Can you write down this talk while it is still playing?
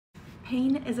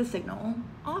pain is a signal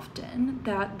often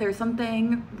that there's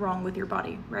something wrong with your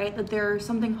body, right? That there's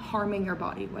something harming your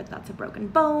body, whether that's a broken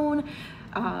bone,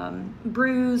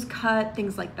 bruise, cut,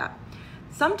 things like that.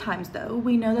 Sometimes though,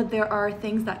 we know that there are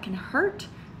things that can hurt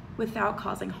without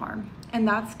causing harm. And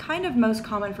that's kind of most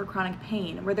common for chronic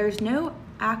pain, where there's no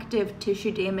active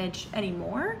tissue damage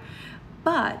anymore,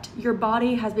 but your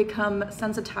body has become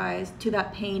sensitized to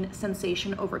that pain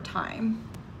sensation over time.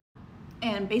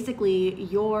 And basically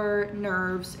your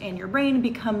nerves and your brain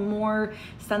become more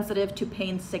sensitive to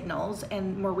pain signals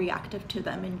and more reactive to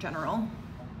them in general.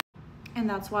 And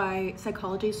that's why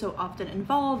psychology is so often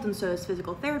involved, and so is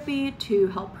physical therapy, to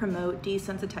help promote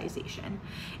desensitization.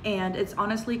 And it's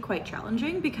honestly quite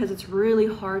challenging because it's really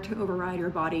hard to override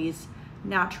your body's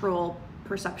natural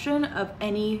perception of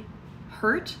any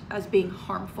hurt as being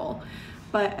harmful.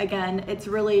 But again, it's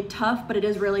really tough, but it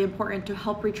is really important to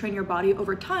help retrain your body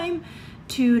over time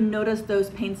to notice those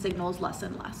pain signals less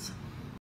and less.